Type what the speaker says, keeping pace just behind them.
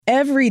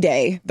Every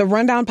day, the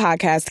Rundown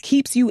podcast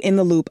keeps you in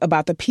the loop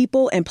about the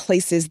people and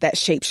places that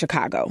shape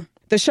Chicago.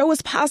 The show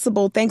is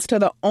possible thanks to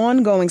the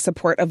ongoing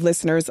support of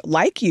listeners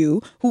like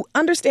you who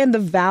understand the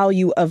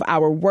value of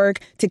our work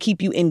to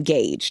keep you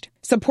engaged.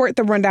 Support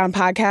the Rundown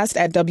podcast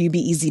at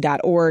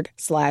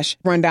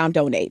WBEZ.org/rundown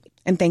donate.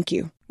 And thank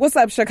you. What's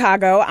up,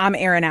 Chicago? I'm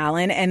Erin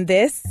Allen, and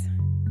this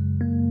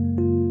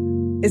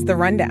is The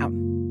Rundown.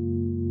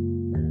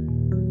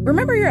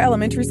 Remember your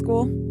elementary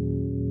school?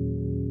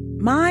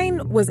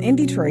 Mine was in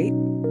Detroit,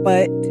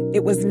 but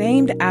it was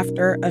named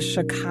after a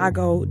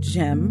Chicago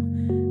gem,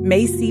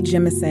 Macy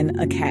Jemison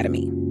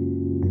Academy.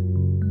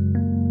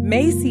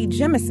 Macy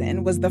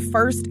Jemison was the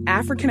first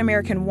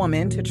African-American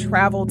woman to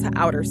travel to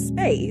outer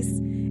space,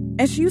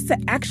 and she used to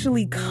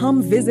actually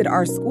come visit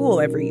our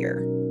school every year.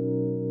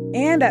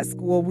 And at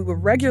school, we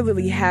would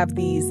regularly have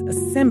these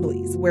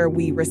assemblies where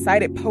we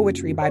recited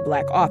poetry by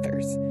Black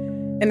authors.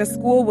 And the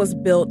school was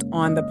built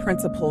on the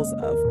principles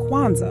of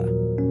Kwanzaa.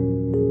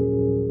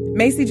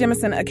 Macy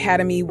Jemison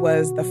Academy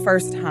was the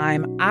first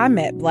time I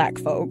met Black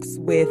folks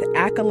with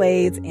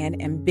accolades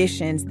and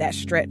ambitions that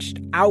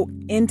stretched out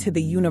into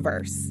the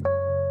universe.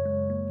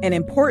 And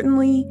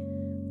importantly,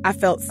 I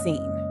felt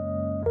seen.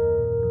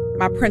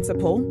 My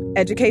principal,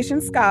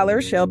 education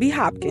scholar Shelby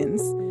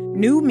Hopkins,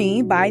 knew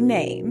me by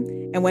name,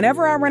 and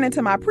whenever I run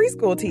into my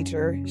preschool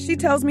teacher, she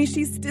tells me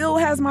she still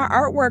has my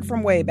artwork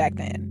from way back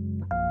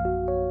then,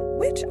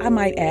 which I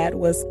might add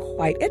was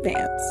quite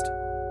advanced.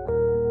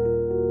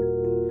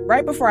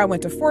 Right before I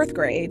went to fourth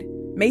grade,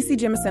 Macy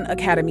Jemison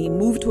Academy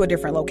moved to a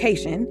different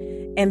location,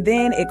 and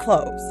then it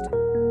closed.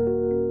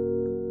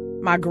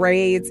 My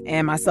grades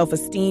and my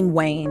self-esteem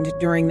waned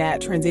during that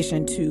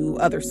transition to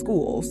other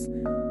schools.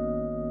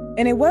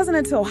 And it wasn't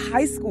until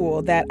high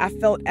school that I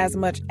felt as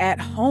much at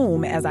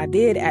home as I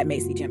did at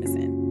Macy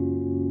Jemison.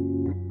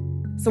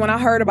 So when I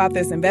heard about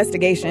this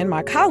investigation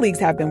my colleagues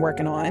have been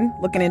working on,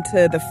 looking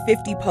into the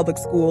 50 public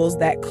schools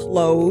that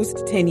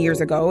closed 10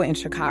 years ago in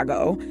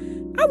Chicago,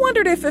 I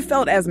wondered if it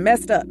felt as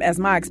messed up as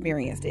my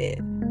experience did.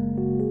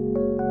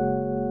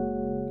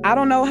 I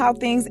don't know how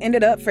things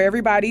ended up for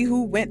everybody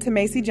who went to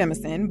Macy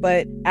Jemison,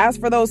 but as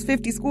for those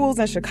 50 schools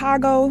in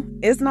Chicago,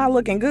 it's not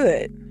looking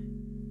good.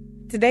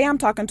 Today, I'm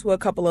talking to a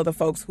couple of the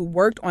folks who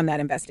worked on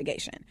that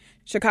investigation.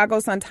 Chicago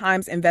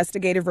Sun-Times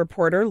investigative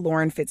reporter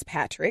Lauren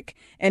FitzPatrick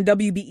and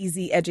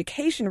WBEZ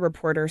education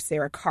reporter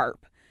Sarah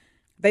Karp.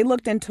 They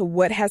looked into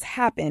what has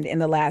happened in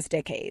the last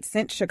decade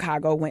since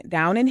Chicago went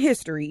down in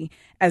history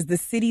as the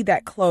city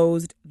that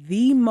closed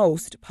the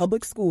most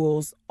public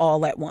schools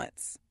all at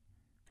once.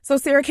 So,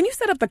 Sarah, can you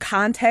set up the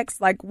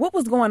context? Like, what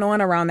was going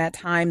on around that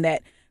time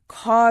that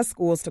caused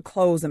schools to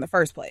close in the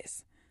first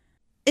place?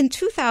 In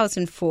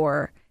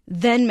 2004,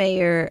 then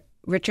Mayor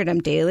Richard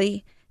M.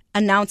 Daley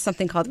announced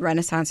something called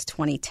Renaissance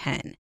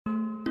 2010.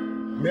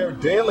 Mayor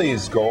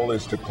Daley's goal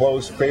is to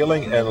close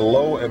failing and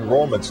low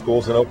enrollment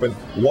schools and open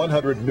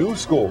 100 new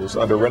schools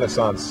under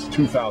Renaissance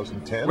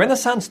 2010.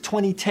 Renaissance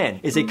 2010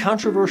 is a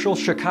controversial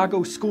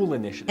Chicago school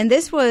initiative. And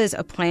this was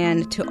a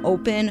plan to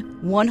open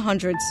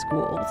 100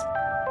 schools.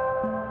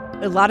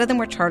 A lot of them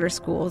were charter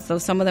schools, though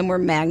some of them were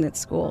magnet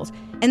schools.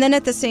 And then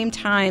at the same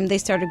time, they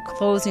started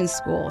closing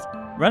schools.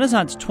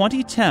 Renaissance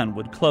 2010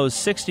 would close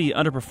 60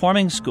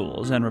 underperforming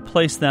schools and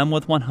replace them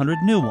with 100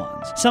 new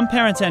ones. Some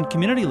parents and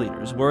community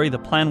leaders worry the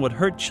plan would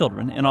hurt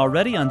children in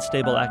already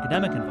unstable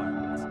academic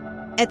environments.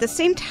 At the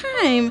same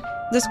time,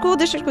 the school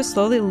district was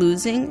slowly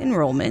losing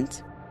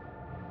enrollment.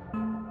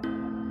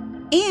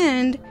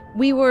 And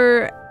we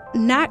were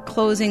not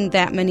closing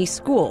that many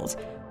schools.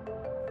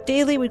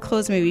 Daley would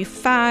close maybe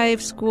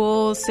 5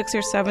 schools, 6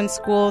 or 7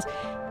 schools,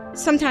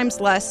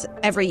 sometimes less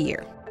every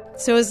year.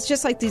 So it's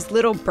just like these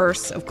little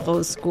bursts of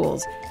closed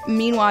schools.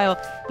 Meanwhile,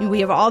 we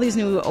have all these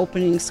new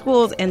opening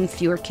schools and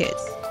fewer kids.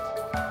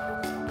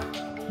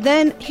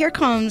 Then here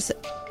comes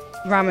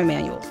Rahm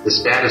Emanuel. The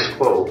status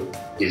quo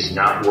is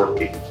not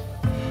working,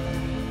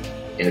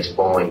 and it's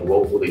falling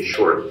woefully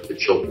short of the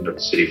children of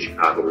the city of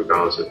Chicago,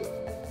 regardless of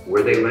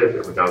where they live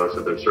and regardless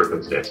of their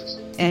circumstances.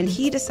 And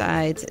he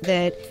decides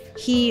that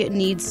he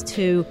needs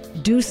to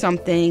do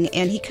something,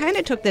 and he kind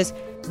of took this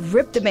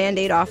rip the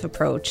Band-Aid off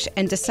approach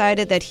and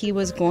decided that he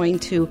was going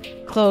to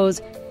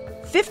close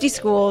 50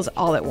 schools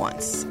all at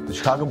once. The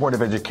Chicago Board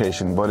of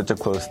Education voted to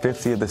close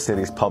 50 of the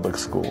city's public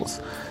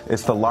schools.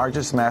 It's the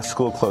largest mass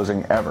school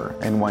closing ever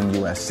in one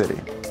U.S. city.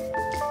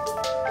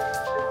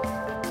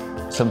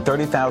 Some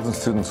 30,000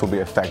 students will be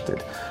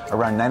affected,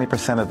 around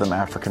 90% of them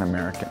African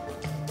American.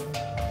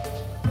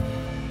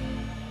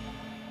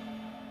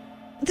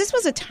 This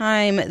was a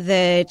time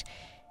that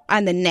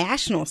on the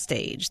national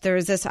stage, there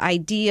was this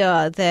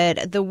idea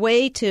that the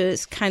way to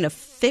kind of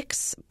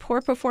fix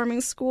poor performing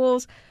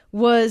schools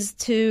was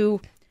to,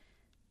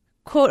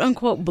 quote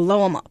unquote,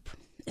 blow them up.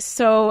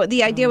 So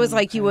the idea was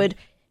like you'd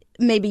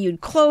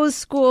close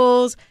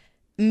schools,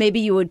 maybe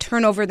you would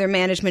turn over their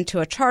management to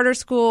a charter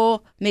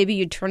school. Maybe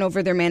you'd turn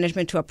over their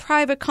management to a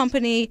private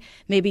company.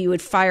 Maybe you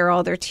would fire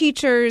all their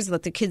teachers,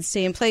 let the kids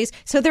stay in place.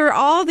 So there were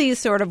all these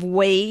sort of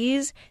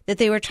ways that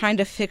they were trying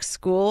to fix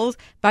schools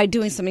by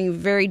doing something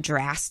very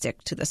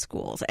drastic to the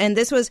schools. And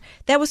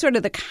that was sort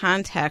of the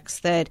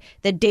context that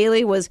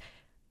Daley was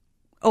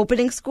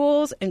opening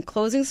schools and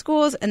closing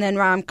schools, and then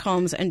Rahm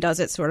comes and does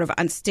it sort of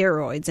on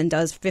steroids and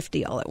does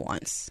 50 all at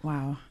once.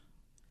 Wow.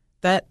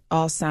 That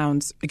all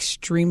sounds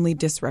extremely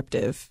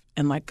disruptive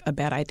and like a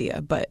bad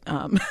idea, but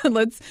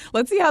let's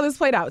see how this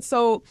played out.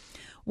 So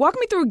walk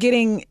me through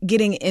getting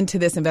into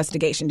this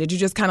investigation. Did you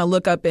just kind of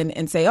look up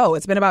and say, oh,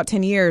 it's been about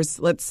 10 years,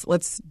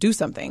 let's do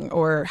something?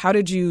 Or how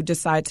did you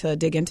decide to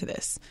dig into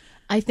this?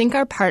 I think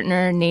our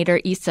partner, Nader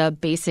Issa,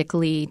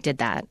 basically did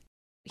that.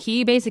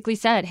 He basically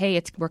said,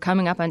 hey, we're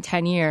coming up on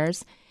 10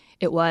 years.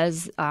 It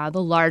was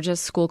the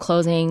largest school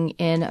closing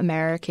in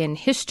American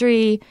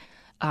history,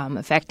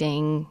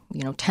 affecting,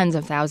 tens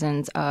of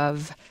thousands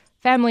of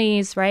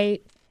families,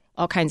 right?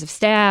 All kinds of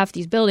staff,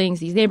 these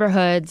buildings, these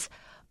neighborhoods.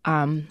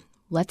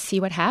 Let's see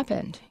what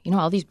happened.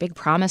 All these big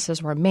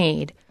promises were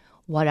made.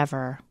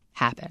 Whatever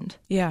happened.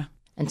 Yeah.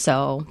 And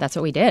so that's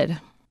what we did.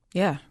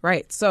 Yeah,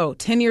 right. So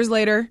 10 years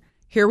later,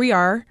 here we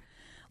are.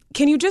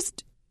 Can you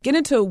just get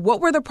into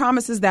what were the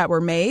promises that were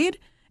made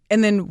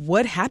and then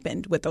what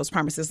happened with those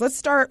promises? Let's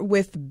start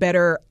with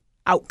better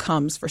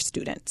outcomes for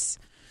students.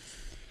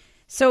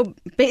 So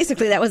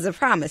basically that was the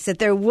promise, that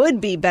there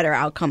would be better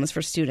outcomes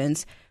for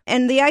students.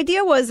 And the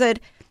idea was that,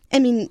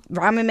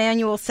 Rahm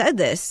Emanuel said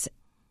this,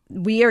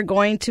 we are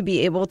going to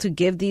be able to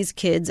give these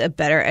kids a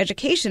better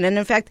education. And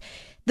in fact,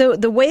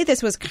 the way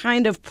this was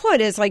kind of put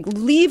is like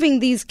leaving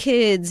these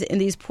kids in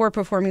these poor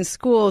performing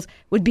schools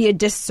would be a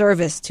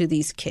disservice to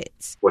these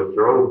kids. What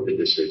drove the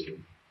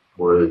decision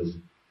was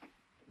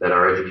that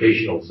our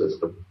educational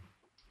system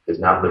is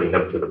not living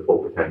up to the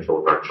full potential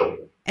of our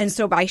children. And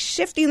so by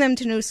shifting them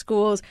to new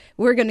schools,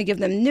 we're going to give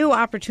them new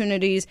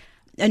opportunities,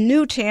 a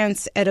new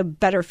chance at a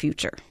better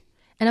future.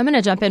 And I'm going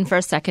to jump in for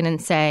a second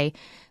and say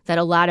that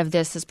a lot of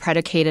this is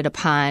predicated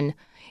upon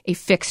a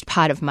fixed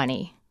pot of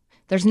money.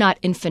 There's not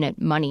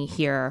infinite money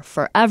here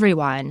for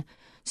everyone.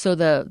 So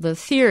the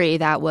theory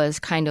that was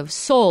kind of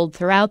sold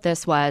throughout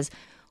this was,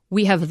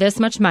 we have this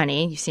much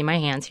money. You see my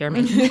hands here.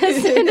 Here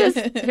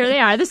they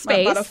are, the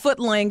space. About a foot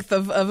length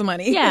of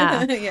money.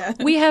 Yeah. Yeah.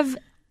 We have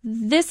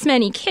this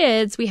many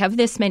kids. We have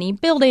this many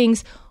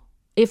buildings.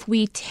 If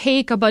we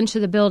take a bunch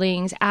of the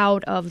buildings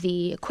out of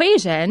the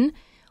equation,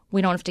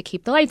 we don't have to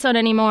keep the lights on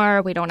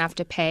anymore. We don't have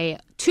to pay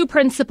 2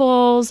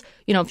 principals.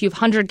 If you have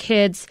 100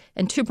 kids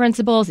and 2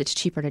 principals, it's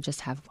cheaper to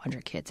just have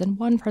 100 kids and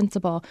 1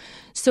 principal.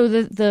 So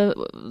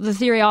the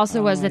theory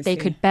also was that they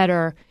could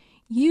better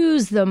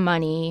use the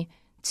money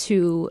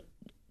to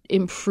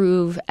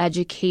improve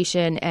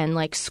education and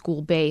like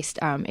school-based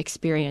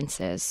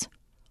experiences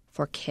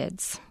for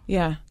kids.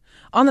 Yeah.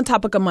 On the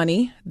topic of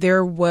money,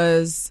 there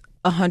was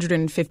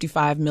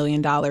 $155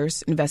 million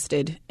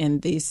invested in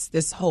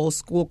this whole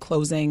school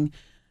closing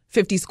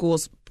 50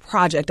 schools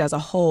project as a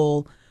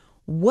whole.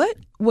 What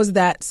was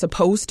that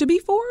supposed to be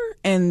for,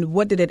 and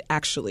what did it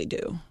actually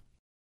do?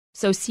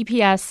 So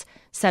CPS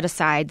set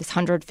aside this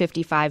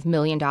 $155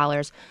 million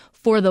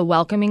for the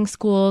welcoming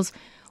schools,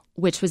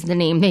 which was the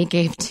name they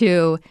gave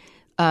to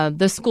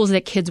the schools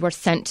that kids were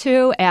sent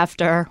to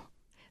after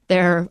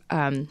their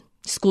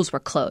schools were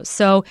closed.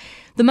 So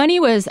the money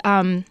was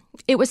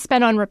it was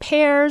spent on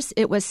repairs.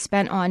 It was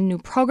spent on new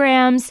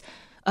programs.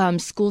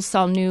 Schools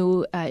saw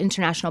new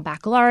international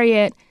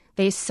baccalaureate.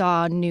 They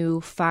saw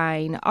new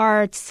fine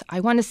arts. I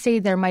want to say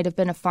there might have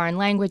been a foreign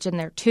language in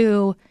there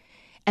too.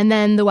 And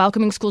then the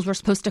welcoming schools were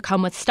supposed to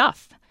come with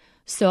stuff.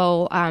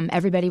 So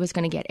everybody was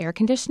going to get air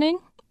conditioning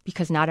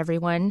because not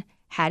everyone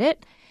had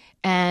it.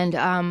 And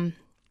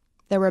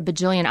there were a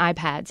bajillion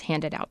iPads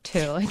handed out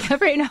too.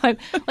 Right now,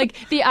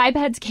 the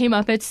iPads came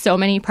up at so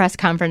many press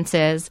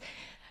conferences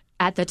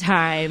at the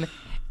time.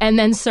 And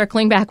then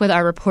circling back with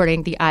our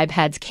reporting, the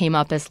iPads came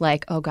up as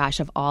like, oh gosh,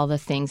 of all the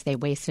things they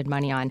wasted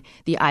money on,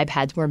 the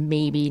iPads were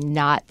maybe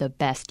not the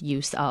best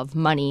use of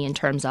money in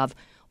terms of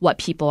what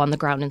people on the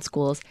ground in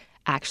schools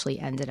actually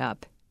ended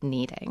up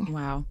needing.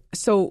 Wow.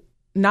 So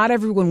not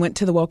everyone went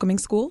to the welcoming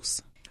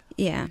schools?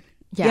 Yeah.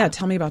 Yeah,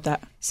 tell me about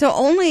that. So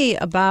only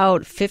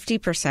about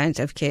 50%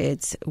 of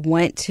kids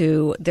went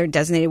to their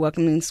designated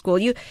welcoming school.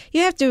 You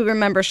have to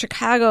remember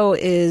Chicago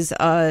is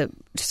a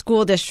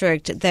school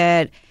district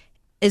that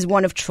is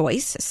one of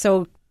choice.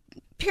 So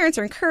parents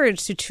are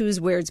encouraged to choose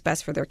where it's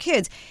best for their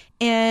kids.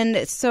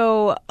 And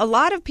so a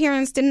lot of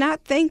parents did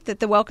not think that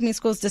the welcoming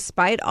schools,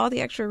 despite all the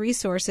extra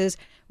resources,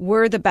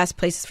 were the best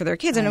places for their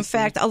kids. And in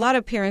fact, a lot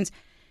of parents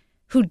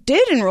who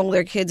did enroll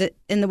their kids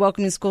in the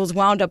welcoming schools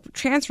wound up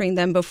transferring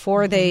them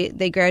before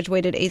they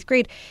graduated 8th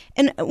grade.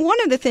 And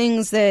one of the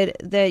things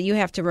that you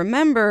have to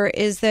remember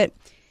is that,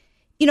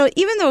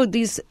 even though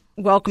these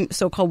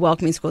so-called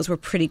welcoming schools were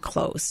pretty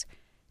close,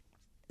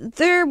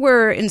 there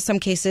were, in some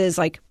cases,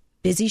 like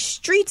busy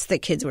streets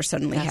that kids were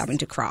suddenly having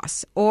to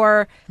cross.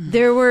 Or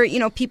there were,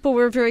 people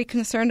were very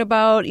concerned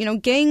about,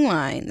 gang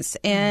lines.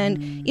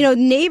 And,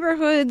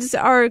 neighborhoods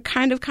are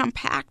kind of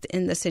compact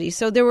in the city.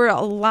 So there were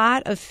a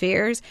lot of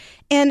fears.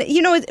 And,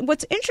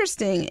 what's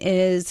interesting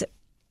is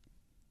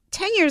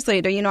 10 years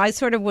later, I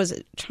sort of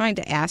was trying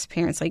to ask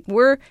parents, like,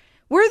 were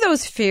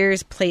those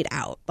fears played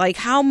out? Like,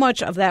 how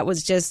much of that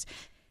was just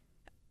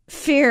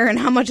fear and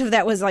how much of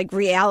that was like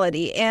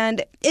reality?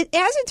 And as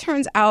it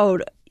turns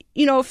out,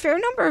 a fair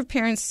number of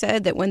parents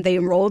said that when they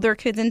enrolled their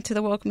kids into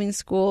the welcoming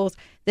schools,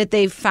 that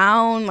they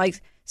found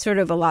like sort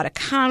of a lot of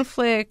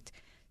conflict,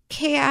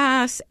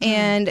 chaos,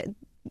 and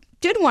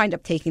did wind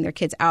up taking their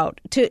kids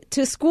out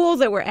to schools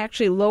that were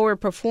actually lower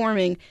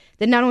performing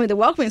than not only the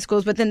welcoming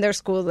schools, but then their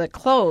schools that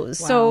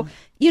closed. Wow. So,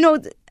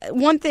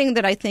 one thing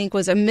that I think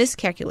was a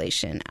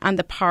miscalculation on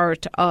the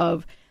part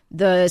of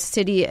the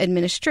city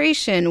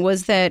administration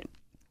was that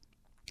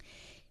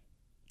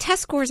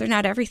test scores are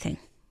not everything.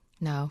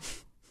 No.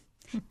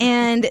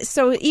 And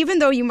so even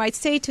though you might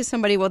say to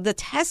somebody, well, the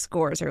test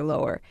scores are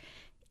lower,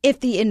 if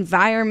the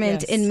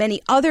environment in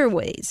many other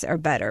ways are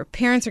better,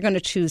 parents are going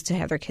to choose to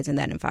have their kids in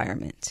that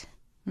environment.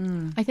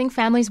 I think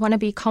families want to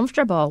be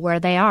comfortable where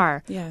they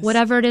are,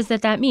 whatever it is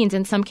that means.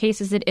 In some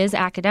cases, it is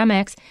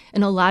academics.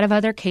 In a lot of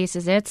other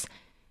cases, it's,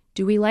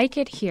 do we like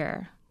it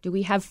here? Do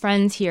we have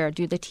friends here?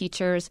 Do the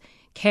teachers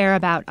care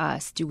about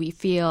us? Do we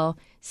feel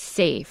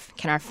safe?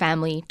 Can our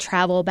family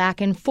travel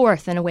back and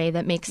forth in a way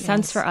that makes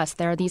sense for us?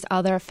 There are these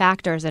other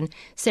factors. And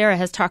Sarah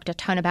has talked a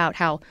ton about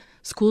how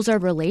schools are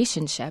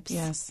relationships.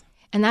 Yes.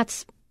 And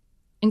that's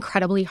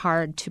incredibly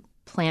hard to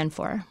plan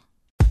for.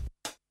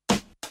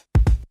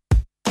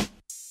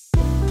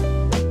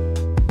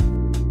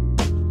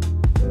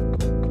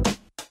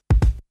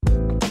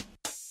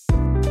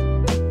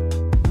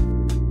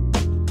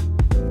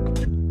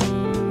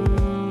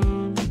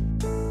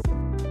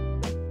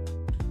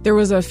 There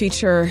was a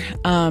feature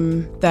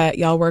that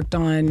y'all worked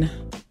on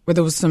where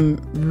there was some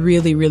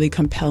really, really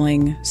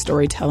compelling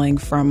storytelling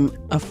from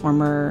a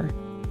former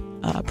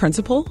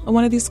principal of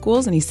one of these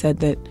schools. And he said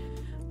that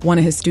one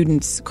of his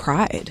students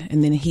cried,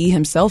 and then he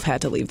himself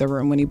had to leave the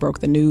room when he broke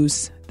the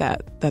news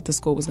that the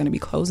school was going to be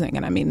closing.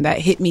 And I mean, that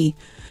hit me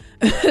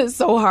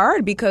so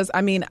hard because,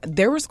 I mean,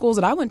 there were schools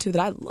that I went to that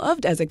I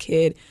loved as a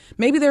kid.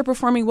 Maybe they're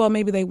performing well,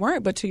 maybe they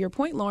weren't. But to your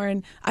point,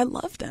 Lauren, I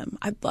loved them.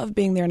 I loved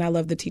being there, and I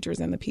loved the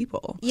teachers and the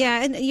people.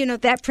 Yeah, and,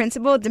 that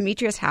principal,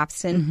 Demetrius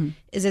Hobson,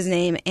 is his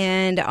name.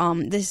 And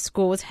this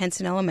school was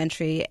Henson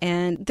Elementary.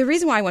 And the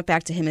reason why I went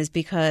back to him is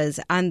because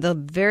on the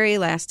very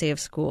last day of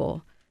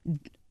school,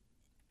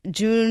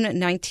 June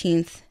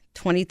 19th,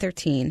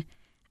 2013,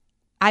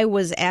 I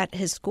was at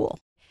his school.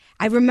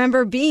 I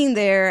remember being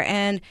there,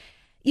 and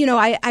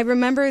I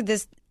remember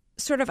this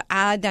sort of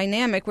odd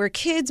dynamic where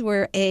kids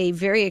were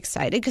very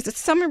excited because it's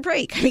summer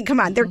break. I mean, come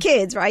on, they're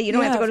kids, right? You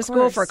don't have to go to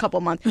school for a couple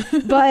months.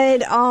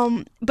 But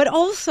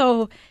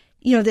also,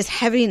 this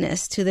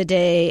heaviness to the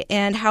day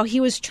and how he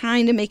was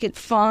trying to make it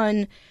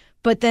fun.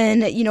 But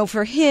then,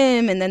 for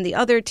him and then the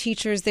other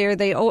teachers there,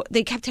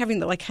 they kept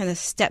having to kind of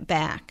step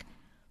back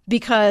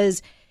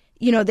because,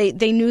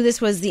 they knew this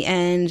was the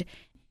end.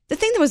 The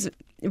thing that was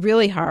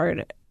really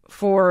hard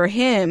for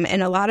him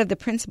and a lot of the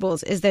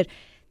principals is that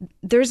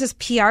there's this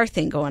PR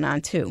thing going on,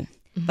 too.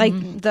 Mm-hmm.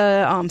 Like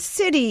the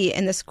city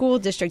and the school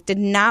district did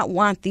not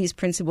want these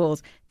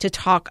principals to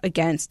talk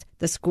against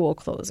the school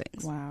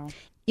closings. Wow.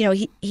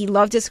 He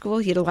loved his school.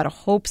 He had a lot of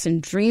hopes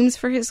and dreams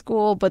for his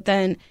school, but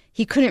then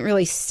he couldn't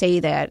really say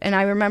that. And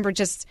I remember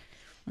just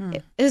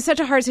it was such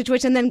a hard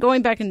situation. And then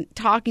going back and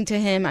talking to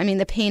him, I mean,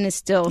 the pain is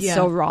still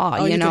so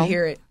raw, you can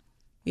hear it.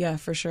 Yeah,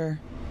 for sure.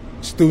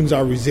 Students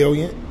are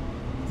resilient.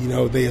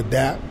 They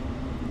adapt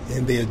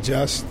and they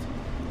adjust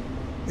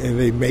and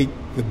they make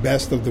the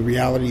best of the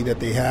reality that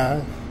they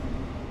have.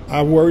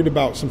 I worried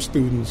about some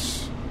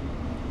students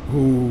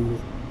who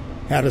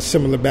had a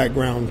similar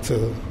background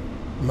to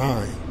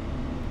mine,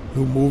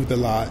 who moved a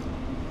lot,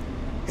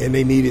 and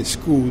they needed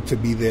school to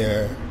be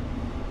there,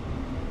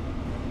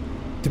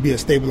 to be a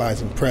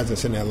stabilizing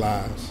presence in their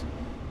lives.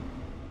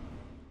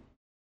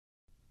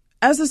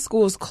 As the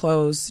schools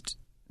closed,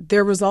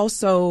 there was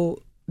also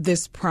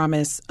this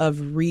promise of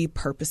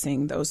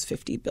repurposing those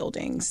 50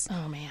 buildings.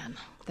 Oh, man,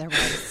 there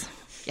was.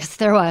 Yes,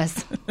 there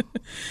was.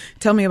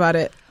 Tell me about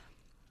it.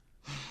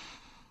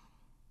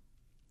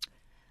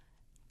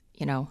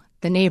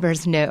 The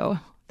neighbors knew.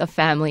 The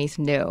families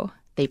knew.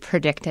 They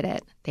predicted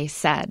it. They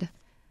said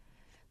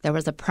there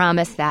was a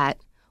promise that,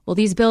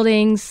 these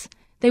buildings,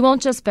 they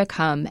won't just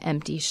become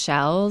empty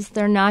shells.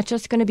 They're not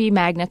just going to be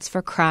magnets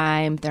for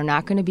crime. They're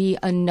not going to be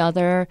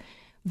another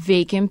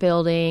vacant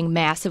building,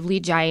 massively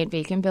giant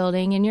vacant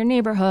building in your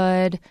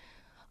neighborhood.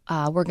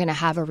 We're going to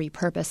have a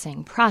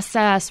repurposing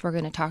process. We're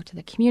going to talk to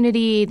the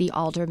community. The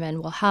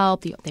aldermen will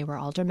help. They were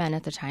aldermen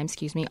at the time,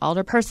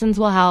 alderpersons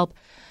will help.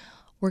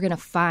 We're going to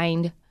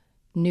find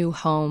new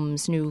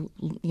homes, new,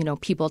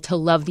 people to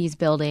love these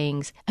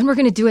buildings. And we're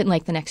going to do it in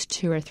the next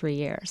 2 or 3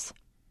 years.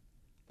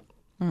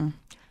 I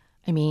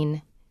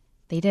mean,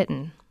 they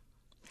didn't.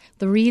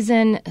 The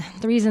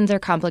reasons are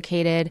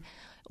complicated.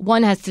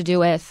 One has to do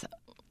with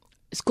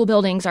school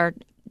buildings are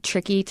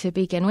tricky to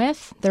begin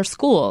with. They're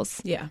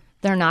schools. Yeah.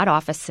 They're not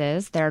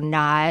offices. They're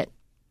not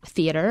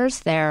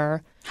theaters.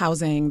 They're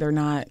housing. They're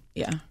not.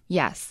 Yeah.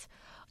 Yes.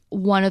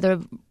 One of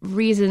the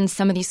reasons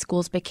some of these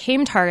schools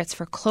became targets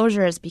for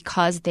closure is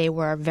because they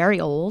were very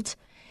old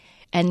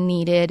and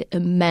needed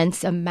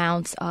immense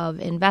amounts of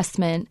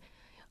investment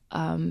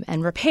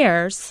and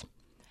repairs.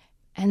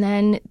 And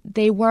then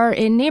they were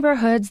in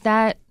neighborhoods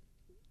that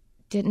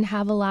didn't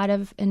have a lot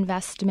of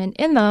investment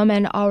in them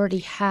and already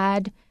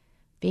had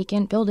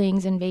vacant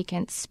buildings and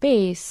vacant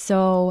space.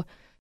 So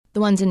the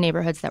ones in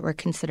neighborhoods that were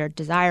considered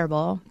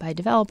desirable by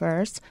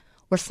developers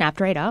were snapped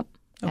right up,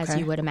 as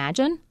you would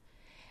imagine.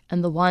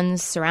 And the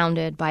ones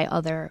surrounded by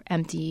other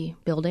empty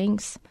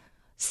buildings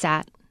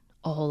sat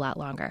a whole lot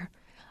longer.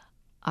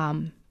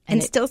 And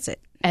still sit.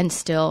 And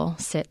still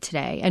sit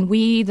today. And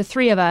we, the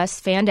three of us,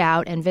 fanned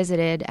out and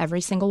visited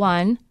every single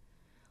one,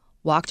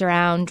 walked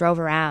around, drove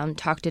around,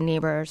 talked to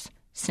neighbors,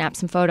 snapped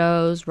some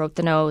photos, wrote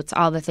the notes,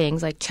 all the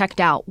things, like checked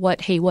out what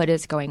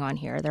is going on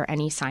here? Are there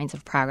any signs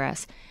of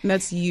progress? And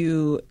that's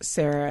you,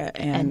 Sarah,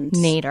 and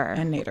Nader.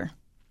 And Nader.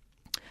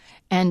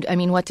 And, I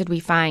mean, what did we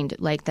find?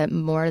 Like that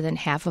more than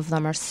half of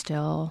them are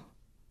still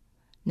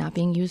not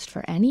being used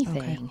for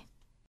anything. Okay.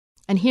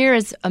 And here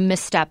is a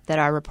misstep that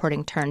our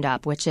reporting turned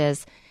up, which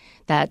is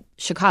that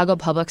Chicago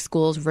Public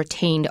Schools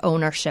retained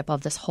ownership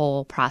of this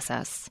whole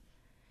process.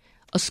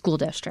 A school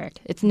district.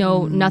 It's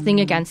nothing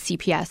against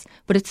CPS,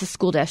 but it's a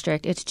school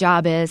district. Its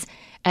job is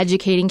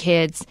educating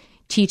kids,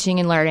 teaching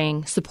and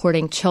learning,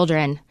 supporting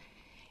children.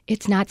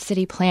 It's not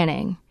city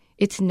planning.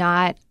 It's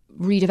not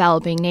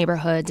redeveloping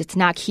neighborhoods. It's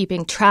not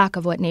keeping track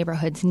of what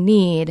neighborhoods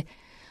need.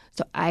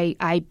 So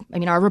I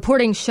mean, our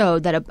reporting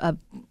showed that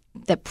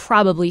that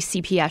probably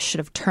CPS should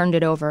have turned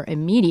it over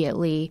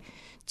immediately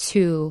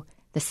to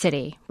the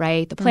city,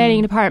 right? The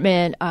planning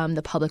department,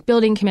 the Public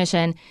Building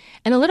Commission,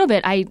 and a little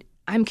bit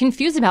I'm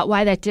confused about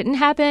why that didn't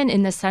happen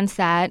in the sense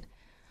that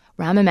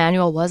Rahm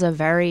Emanuel was a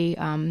very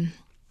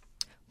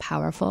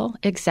powerful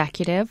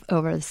executive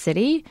over the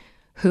city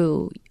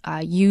who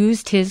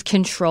used his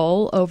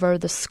control over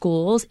the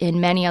schools in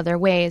many other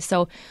ways.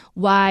 So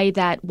why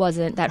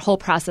that whole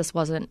process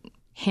wasn't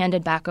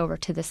handed back over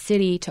to the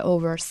city to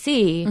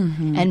oversee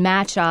and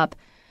match up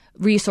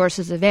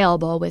resources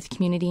available with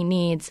community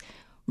needs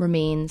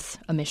remains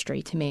a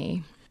mystery to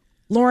me.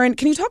 Lauren,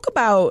 can you talk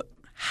about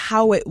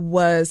how it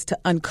was to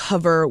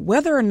uncover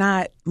whether or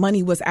not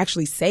money was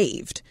actually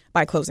saved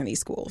by closing these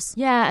schools?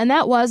 Yeah, and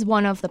that was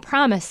one of the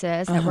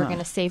promises, that we're going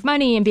to save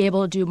money and be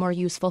able to do more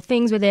useful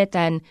things with it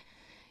than,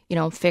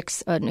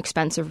 fix an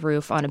expensive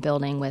roof on a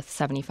building with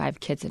 75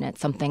 kids in it,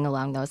 something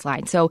along those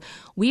lines. So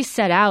we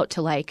set out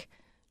to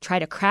try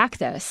to crack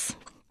this.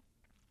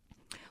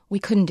 We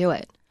couldn't do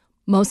it,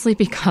 mostly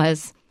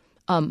because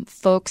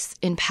folks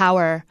in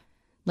power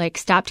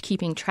stopped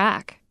keeping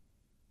track.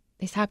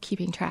 They stopped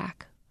keeping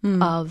track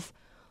of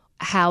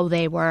how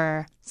they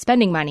were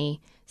spending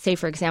money, say,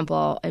 for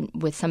example,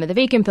 with some of the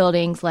vacant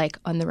buildings,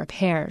 on the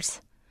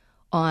repairs,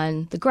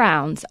 on the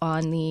grounds,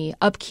 on the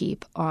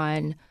upkeep,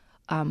 on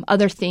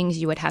other things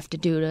you would have to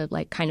do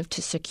to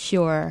to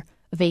secure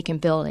a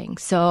vacant building.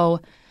 So,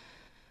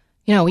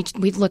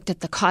 we looked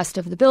at the cost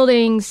of the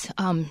buildings.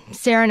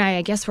 Sarah and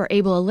I guess, were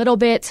able a little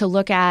bit to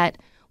look at,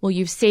 well,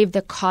 you've saved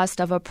the cost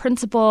of a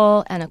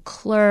principal and a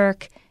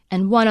clerk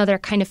and one other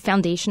kind of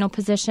foundational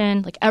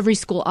position. Every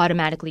school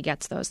automatically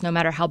gets those, no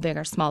matter how big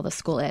or small the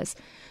school is.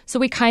 So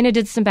we kind of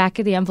did some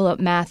back-of-the-envelope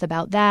math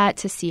about that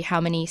to see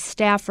how many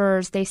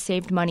staffers they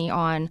saved money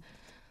on.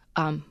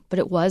 But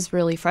it was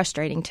really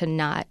frustrating to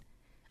not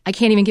 – I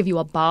can't even give you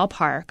a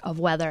ballpark of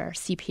whether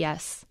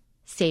CPS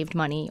saved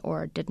money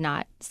or did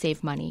not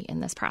save money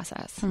in this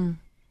process.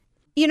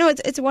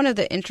 It's one of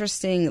the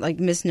interesting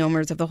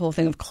misnomers of the whole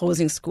thing of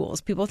closing schools.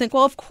 People think,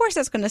 well, of course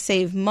that's going to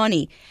save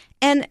money.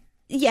 And –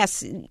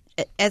 yes,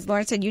 as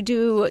Lauren said, you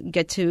do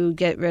get to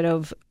get rid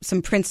of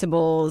some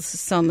principals,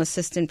 some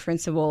assistant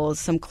principals,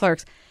 some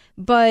clerks.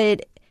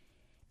 But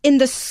in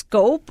the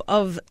scope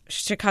of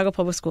Chicago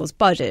Public Schools'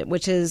 budget,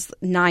 which is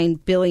 $9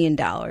 billion,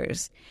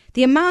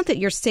 the amount that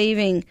you're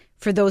saving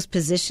for those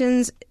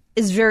positions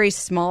is very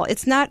small.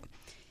 It's not,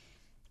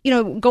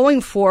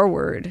 going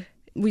forward,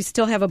 we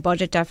still have a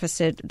budget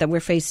deficit that we're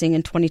facing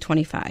in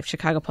 2025,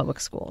 Chicago Public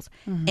Schools.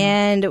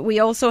 And we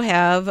also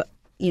have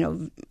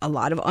a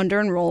lot of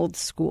under-enrolled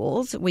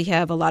schools. We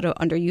have a lot of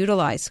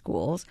underutilized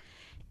schools.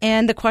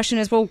 And the question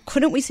is, well,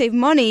 couldn't we save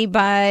money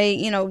by,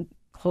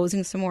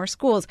 closing some more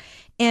schools?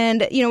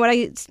 And, what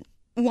I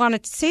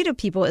want to say to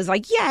people is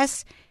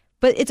yes,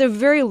 but it's a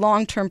very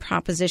long-term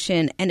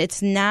proposition. And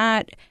it's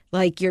not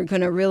you're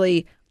going to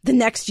really, the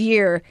next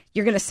year,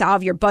 you're going to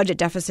solve your budget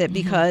deficit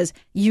because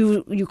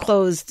you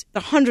closed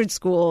 100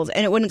 schools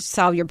and it wouldn't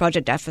solve your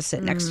budget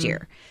deficit next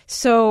year.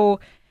 So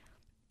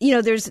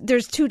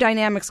there's two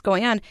dynamics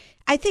going on.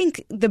 I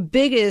think the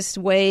biggest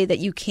way that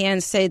you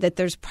can say that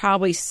there's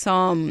probably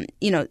some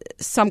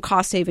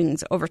cost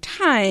savings over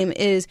time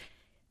is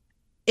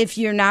if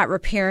you're not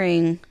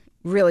repairing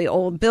really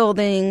old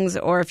buildings,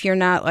 or if you're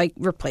not like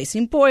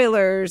replacing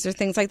boilers or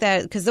things like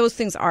that, because those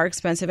things are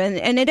expensive,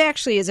 and it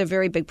actually is a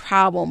very big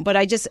problem. But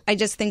I just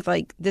think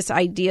like this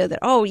idea that,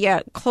 oh yeah,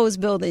 close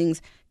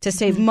buildings to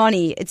save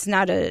money, it's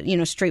not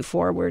a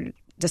straightforward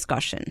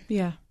discussion.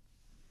 Yeah.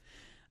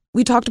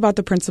 We talked about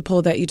the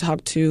principal that you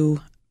talked to.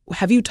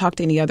 Have you talked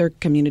to any other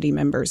community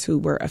members who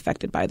were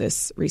affected by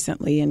this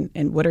recently,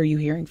 and what are you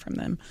hearing from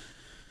them?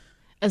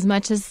 As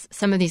much as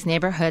some of these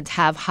neighborhoods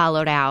have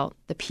hollowed out,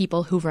 the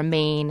people who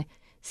remain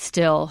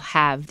still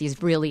have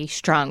these really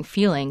strong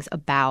feelings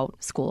about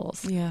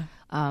schools. Yeah.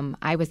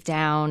 I was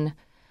down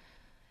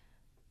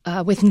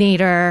with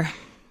Nader.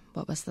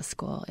 What was the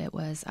school? It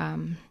was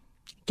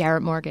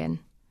Garrett Morgan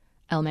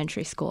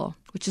Elementary School,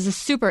 which is a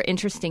super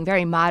interesting,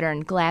 very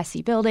modern,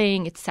 glassy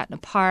building. It's set in a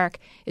park.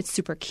 It's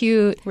super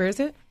cute. Where is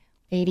it?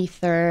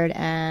 83rd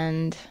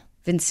and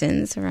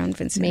Vincent's, around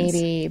Vincent's.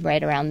 Maybe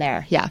right around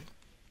there, yeah.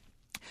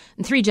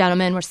 And 3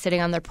 gentlemen were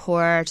sitting on their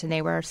porch, and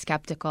they were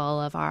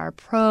skeptical of our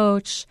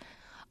approach.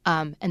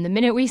 And the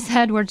minute we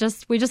said we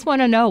just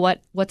want to know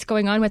what's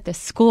going on with this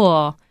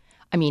school,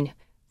 I mean,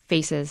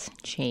 faces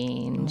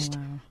changed,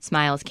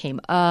 smiles came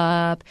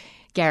up.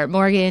 Garrett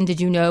Morgan, did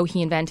you know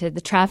he invented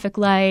the traffic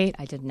light?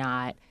 I did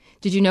not.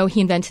 Did you know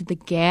he invented the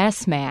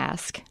gas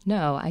mask?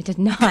 No, I did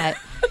not.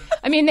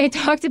 I mean, they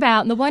talked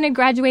about, and the one had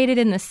graduated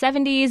in the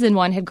 70s and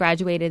one had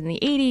graduated in the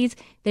 80s.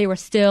 They were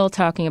still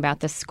talking about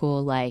this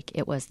school like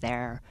it was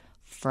their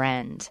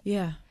friend.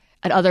 Yeah.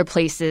 At other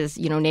places,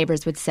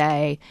 neighbors would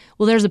say,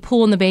 well, there's a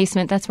pool in the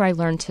basement. That's where I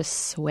learned to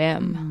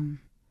swim.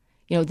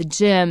 The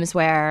gyms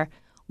where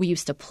we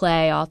used to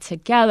play all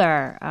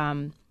together.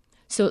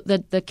 So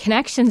the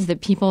connections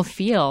that people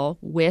feel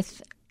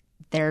with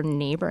their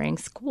neighboring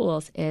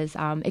schools is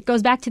it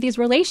goes back to these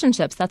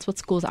relationships. That's what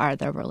schools are,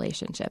 they're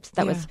relationships.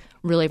 That was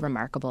really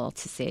remarkable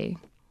to see.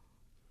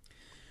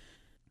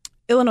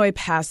 Illinois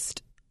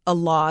passed a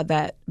law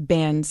that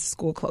bans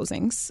school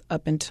closings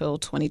up until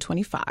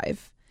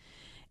 2025.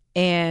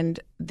 And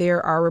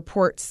there are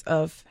reports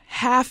of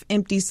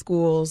half-empty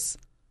schools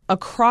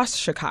across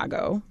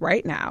Chicago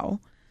right now.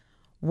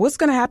 What's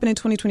going to happen in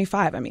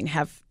 2025? I mean,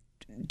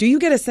 do you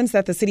get a sense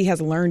that the city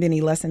has learned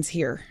any lessons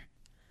here?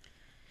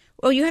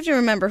 Well, you have to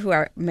remember who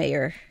our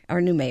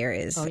new mayor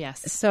is. Oh,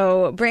 yes.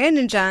 So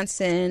Brandon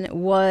Johnson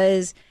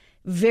was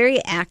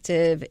very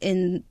active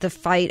in the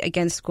fight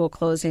against school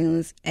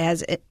closings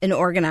as an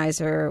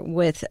organizer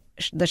with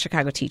the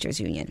Chicago Teachers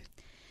Union.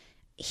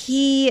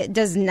 He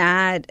does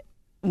not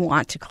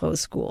want to close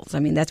schools. I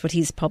mean, that's what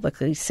he's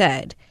publicly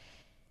said.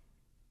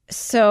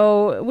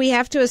 So we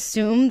have to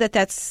assume that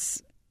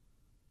that's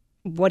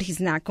what he's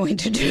not going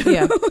to do.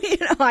 Yeah.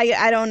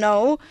 I don't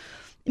know.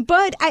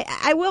 But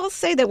I will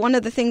say that one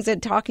of the things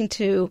that talking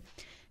to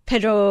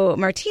Pedro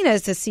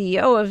Martinez, the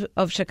CEO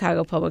of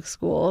Chicago Public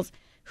Schools,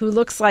 who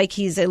looks like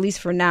he's, at least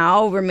for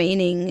now,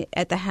 remaining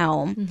at the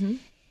helm,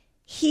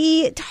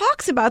 he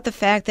talks about the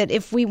fact that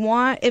if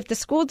the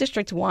school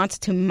district wants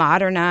to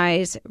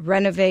modernize,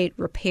 renovate,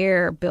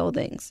 repair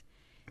buildings,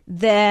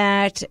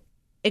 that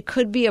it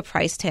could be a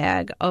price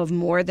tag of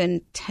more than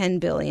 $10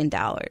 billion.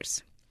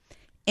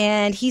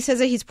 And he says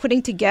that he's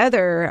putting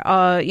together,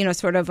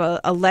 sort of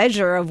a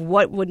ledger of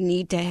what would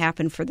need to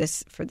happen for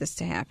this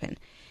to happen.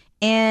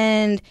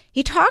 And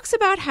he talks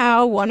about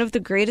how one of the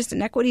greatest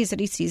inequities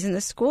that he sees in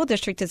the school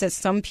district is that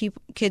some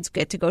kids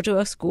get to go to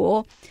a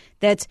school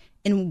that's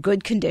in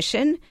good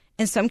condition,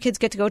 and some kids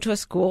get to go to a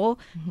school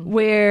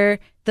where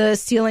the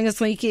ceiling is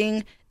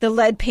leaking, the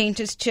lead paint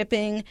is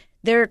chipping,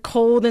 they're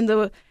cold in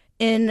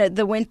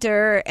the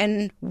winter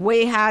and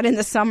way hot in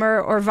the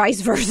summer, or vice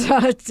versa.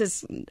 It's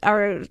just,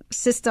 our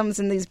systems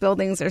in these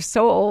buildings are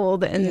so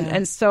old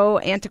and so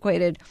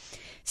antiquated.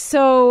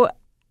 So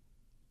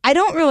I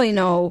don't really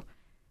know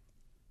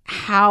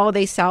how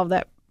they solve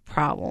that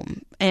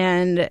problem.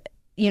 And,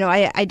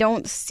 I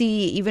don't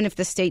see, even if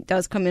the state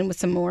does come in with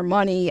some more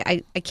money,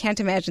 I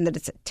can't imagine that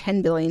it's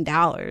 $10 billion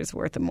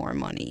worth of more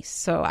money.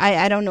 So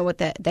I don't know what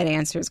that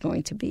answer is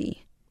going to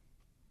be.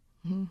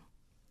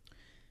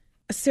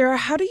 Sarah,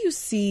 how do you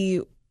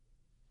see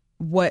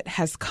what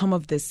has come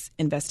of this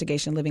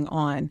investigation living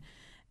on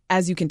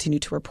as you continue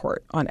to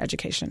report on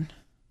education?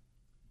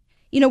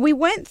 We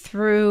went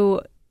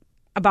through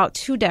about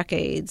 2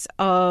 decades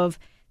of,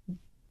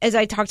 as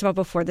I talked about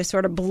before, this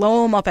sort of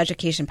blow-em-up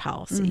education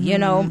policy,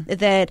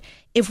 that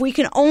if we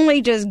can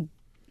only just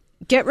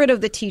get rid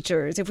of the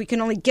teachers, if we can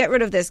only get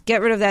rid of this,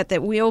 get rid of that,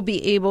 that we'll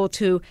be able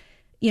to,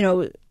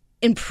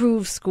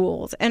 improve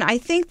schools. And I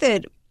think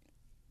that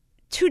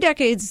 2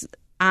 decades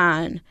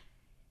on,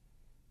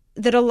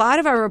 that a lot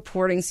of our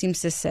reporting seems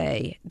to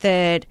say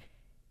that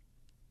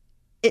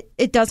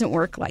it doesn't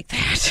work like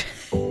that.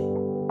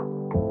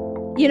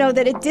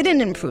 That it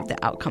didn't improve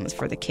the outcomes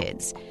for the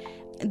kids.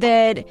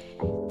 that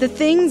the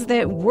things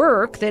that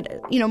work,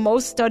 that,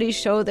 most studies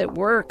show that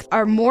work,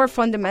 are more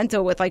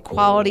fundamental with like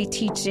quality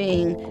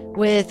teaching,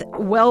 with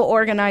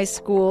well-organized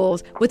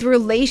schools, with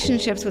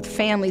relationships with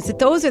families, that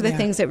those are the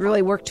things that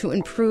really work to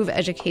improve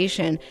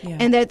education.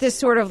 And that this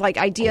sort of like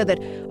idea that,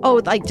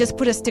 just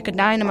put a stick of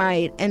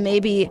dynamite and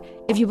maybe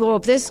if you blow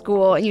up this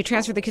school and you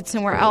transfer the kids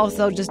somewhere else,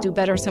 they'll just do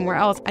better somewhere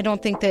else. I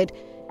don't think that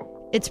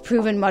it's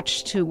proven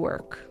much to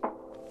work.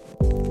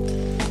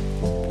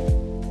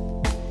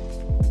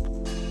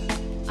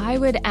 I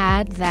would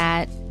add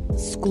that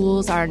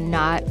schools are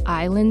not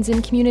islands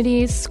in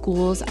communities.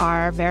 Schools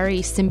are very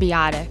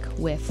symbiotic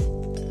with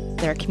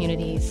their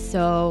communities.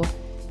 So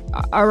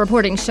our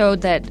reporting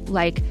showed that,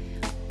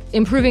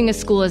 improving a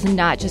school is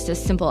not just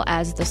as simple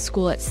as the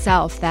school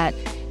itself, that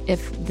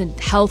if the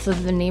health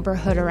of the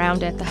neighborhood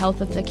around it, the health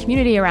of the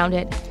community around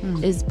it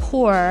is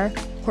poor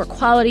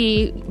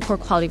quality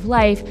of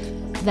life,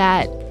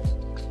 that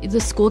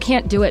the school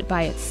can't do it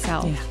by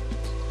itself. Yeah.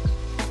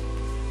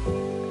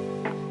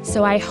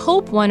 So I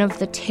hope one of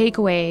the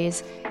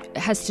takeaways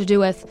has to do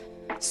with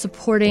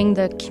supporting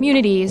the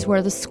communities,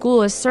 where the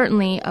school is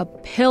certainly a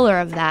pillar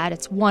of that.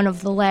 It's one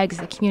of the legs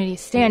the community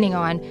is standing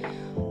on,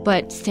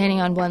 but standing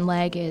on one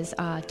leg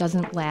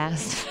doesn't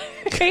last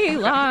very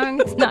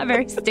long. It's not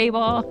very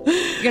stable.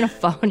 You're going to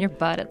fall on your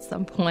butt at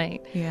some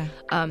point. Yeah.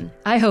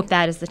 I hope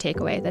that is the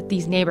takeaway, that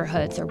these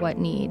neighborhoods are what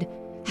need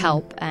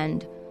help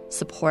and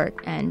support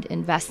and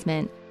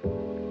investment.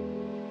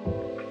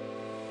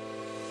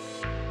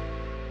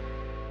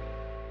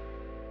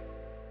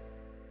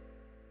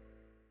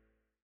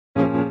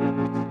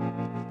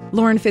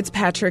 Lauren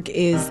FitzPatrick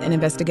is an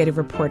investigative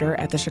reporter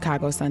at the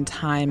Chicago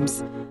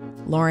Sun-Times.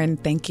 Lauren,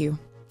 thank you.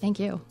 Thank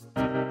you.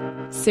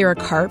 Sarah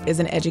Karp is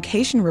an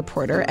education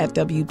reporter at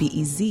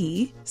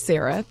WBEZ.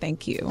 Sarah,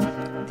 thank you.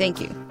 Thank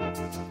you.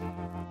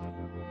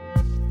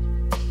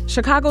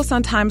 Chicago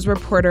Sun-Times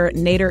reporter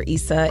Nader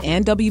Issa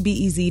and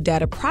WBEZ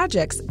Data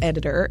Projects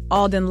editor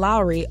Alden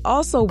Lowry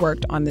also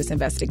worked on this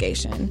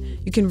investigation.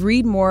 You can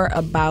read more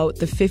about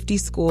the 50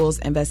 schools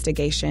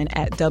investigation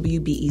at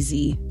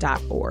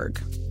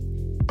WBEZ.org.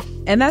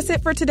 And that's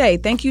it for today.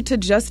 Thank you to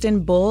Justin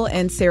Bull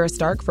and Sarah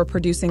Stark for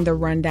producing The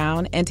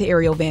Rundown, and to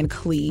Ariel Van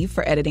Cleve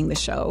for editing the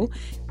show.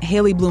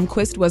 Haley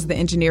Bloomquist was the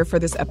engineer for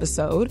this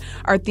episode.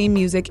 Our theme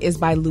music is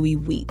by Louis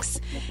Weeks.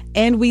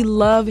 And we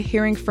love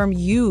hearing from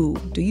you.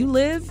 Do you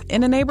live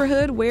in a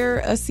neighborhood where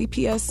a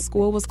CPS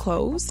school was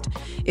closed?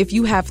 If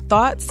you have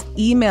thoughts,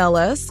 email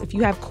us. If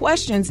you have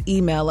questions,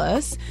 email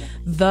us.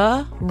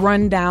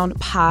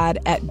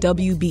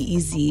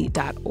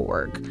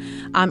 therundownpod@wbez.org.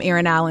 I'm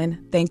Erin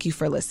Allen. Thank you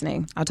for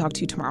listening. I'll talk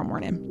to you tomorrow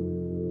morning.